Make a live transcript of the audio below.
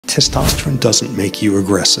Testosterone doesn't make you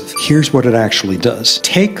aggressive. Here's what it actually does.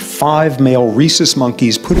 Take 5 male rhesus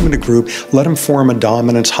monkeys, put them in a group, let them form a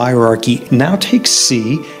dominance hierarchy. Now take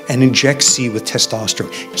C and inject C with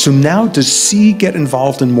testosterone. So now does C get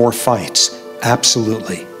involved in more fights?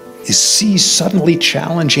 Absolutely. Is C suddenly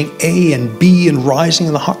challenging A and B and rising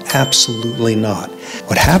in the heart? Absolutely not.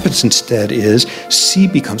 What happens instead is C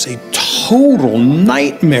becomes a total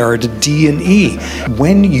nightmare to D and E.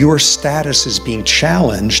 When your status is being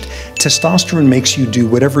challenged, testosterone makes you do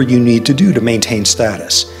whatever you need to do to maintain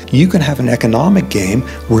status. You can have an economic game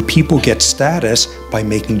where people get status by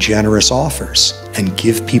making generous offers and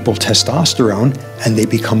give people testosterone and they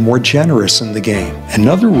become more generous in the game. In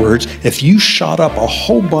other words, if you shot up a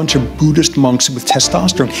whole bunch of Buddhist monks with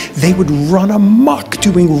testosterone, they would run amok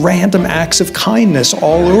doing random acts of kindness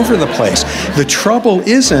all over the place. The trouble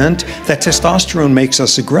isn't that testosterone makes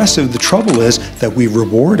us aggressive. The trouble is that we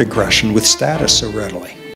reward aggression with status so readily.